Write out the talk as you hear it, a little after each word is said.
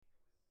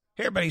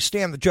Hey everybody,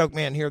 Stan the Joke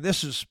Man here.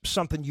 This is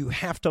something you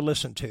have to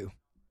listen to.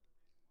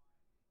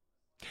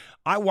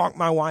 I walked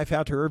my wife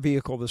out to her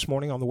vehicle this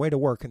morning on the way to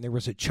work, and there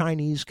was a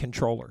Chinese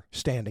controller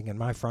standing in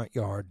my front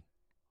yard.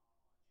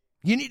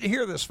 You need to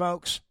hear this,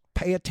 folks.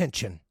 Pay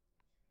attention.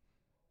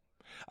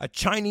 A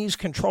Chinese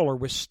controller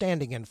was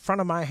standing in front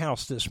of my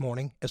house this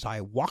morning as I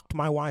walked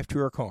my wife to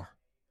her car.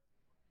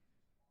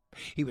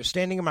 He was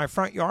standing in my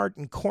front yard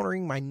and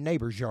cornering my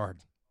neighbor's yard.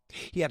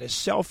 He had his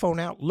cell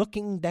phone out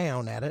looking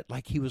down at it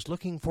like he was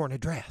looking for an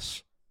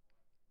address.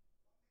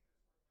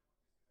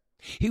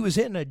 He was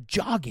in a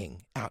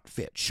jogging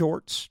outfit,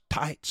 shorts,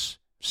 tights,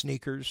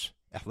 sneakers,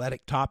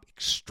 athletic top,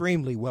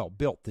 extremely well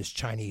built, this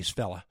Chinese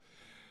fella.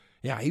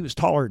 Yeah, he was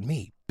taller than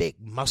me, big,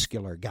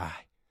 muscular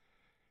guy.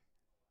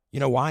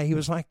 You know why he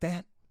was like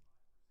that?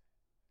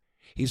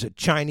 He's a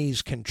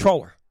Chinese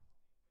controller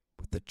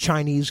with the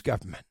Chinese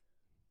government.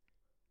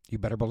 You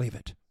better believe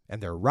it.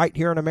 And they're right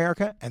here in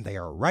America, and they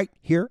are right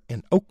here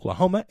in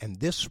Oklahoma, and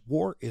this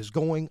war is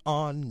going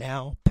on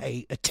now.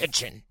 Pay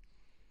attention.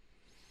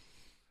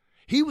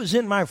 He was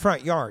in my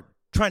front yard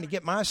trying to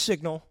get my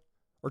signal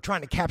or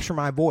trying to capture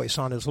my voice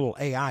on his little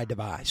AI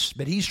device.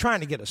 But he's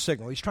trying to get a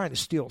signal. He's trying to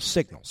steal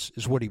signals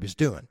is what he was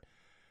doing.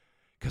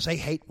 Because they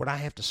hate what I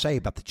have to say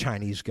about the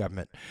Chinese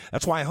government.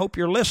 That's why I hope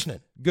you're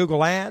listening.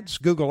 Google Ads,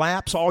 Google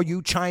Apps, all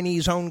you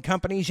Chinese-owned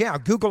companies. Yeah,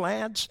 Google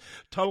Ads,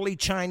 totally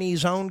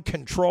Chinese-owned,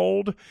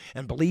 controlled.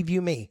 And believe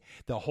you me,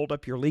 they'll hold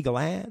up your legal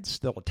ads.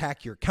 They'll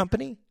attack your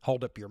company,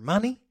 hold up your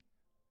money,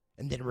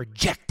 and then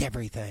reject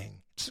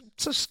everything. It's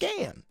a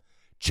scam.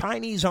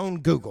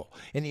 Chinese-owned Google.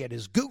 And yet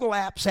his Google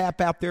Apps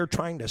app out there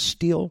trying to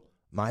steal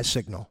my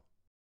signal.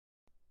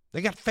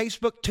 They got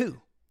Facebook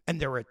too. And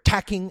they're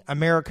attacking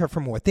America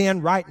from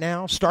within right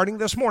now, starting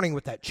this morning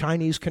with that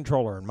Chinese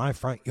controller in my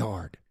front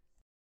yard.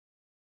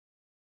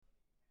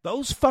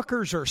 Those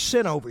fuckers are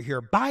sent over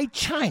here by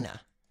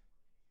China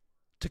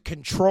to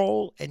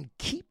control and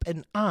keep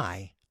an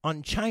eye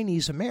on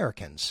Chinese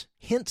Americans,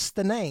 hence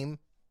the name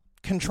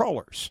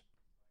controllers.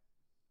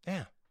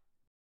 Yeah.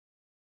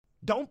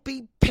 Don't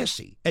be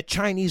pissy at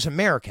Chinese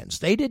Americans.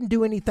 They didn't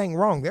do anything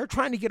wrong. They're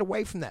trying to get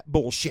away from that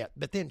bullshit.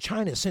 But then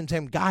China sends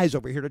them guys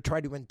over here to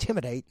try to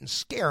intimidate and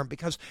scare them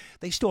because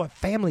they still have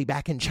family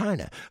back in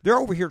China. They're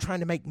over here trying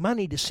to make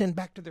money to send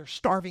back to their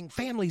starving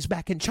families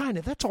back in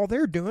China. That's all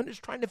they're doing is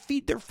trying to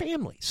feed their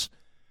families.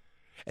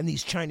 And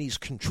these Chinese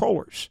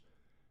controllers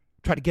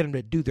try to get them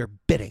to do their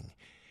bidding.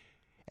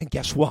 And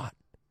guess what?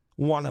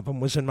 One of them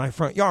was in my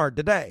front yard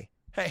today.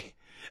 Hey,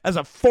 as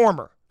a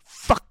former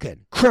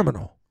fucking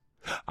criminal,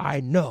 I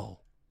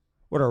know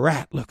what a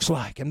rat looks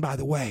like. And by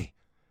the way,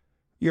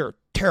 you're a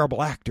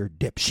terrible actor,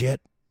 dipshit.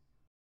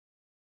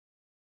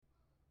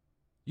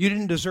 You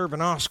didn't deserve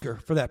an Oscar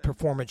for that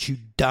performance, you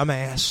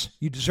dumbass.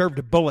 You deserved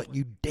a bullet.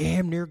 You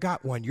damn near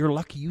got one. You're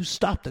lucky you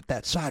stopped at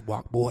that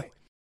sidewalk, boy.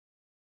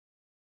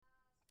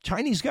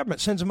 Chinese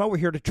government sends them over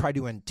here to try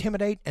to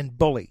intimidate and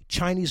bully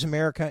Chinese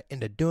America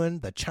into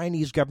doing the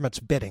Chinese government's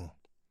bidding.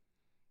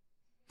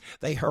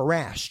 They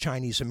harass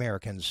Chinese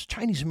Americans.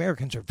 Chinese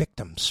Americans are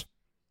victims.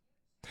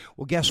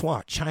 Well, guess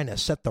what? China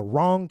set the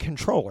wrong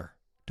controller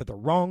to the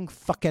wrong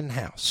fucking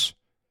house.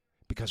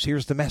 Because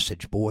here's the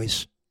message,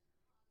 boys.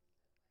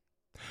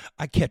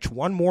 I catch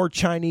one more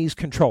Chinese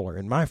controller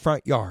in my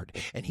front yard,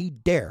 and he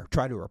dare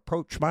try to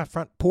approach my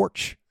front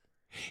porch,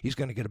 he's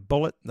going to get a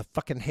bullet in the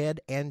fucking head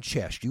and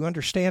chest. You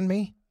understand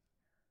me?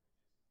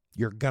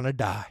 You're going to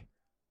die.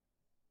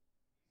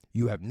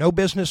 You have no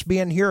business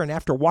being here, and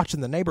after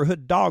watching the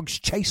neighborhood dogs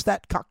chase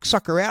that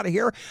cocksucker out of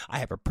here, I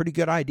have a pretty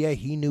good idea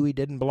he knew he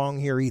didn't belong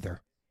here either.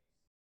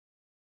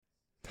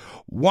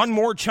 One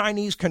more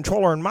Chinese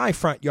controller in my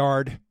front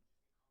yard,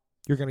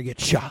 you're going to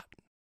get shot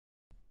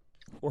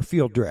or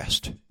field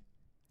dressed.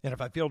 And if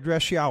I field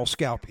dress you, I'll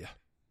scalp you.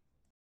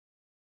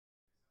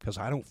 Because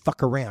I don't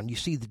fuck around. You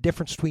see the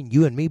difference between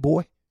you and me,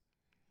 boy?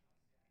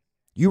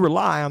 You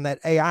rely on that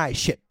AI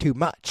shit too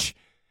much.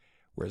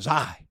 Whereas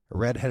I, a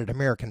red-headed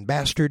American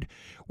bastard,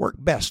 work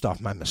best off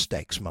my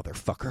mistakes,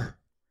 motherfucker.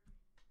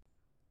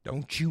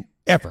 Don't you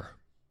ever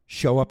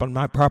show up on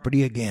my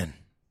property again.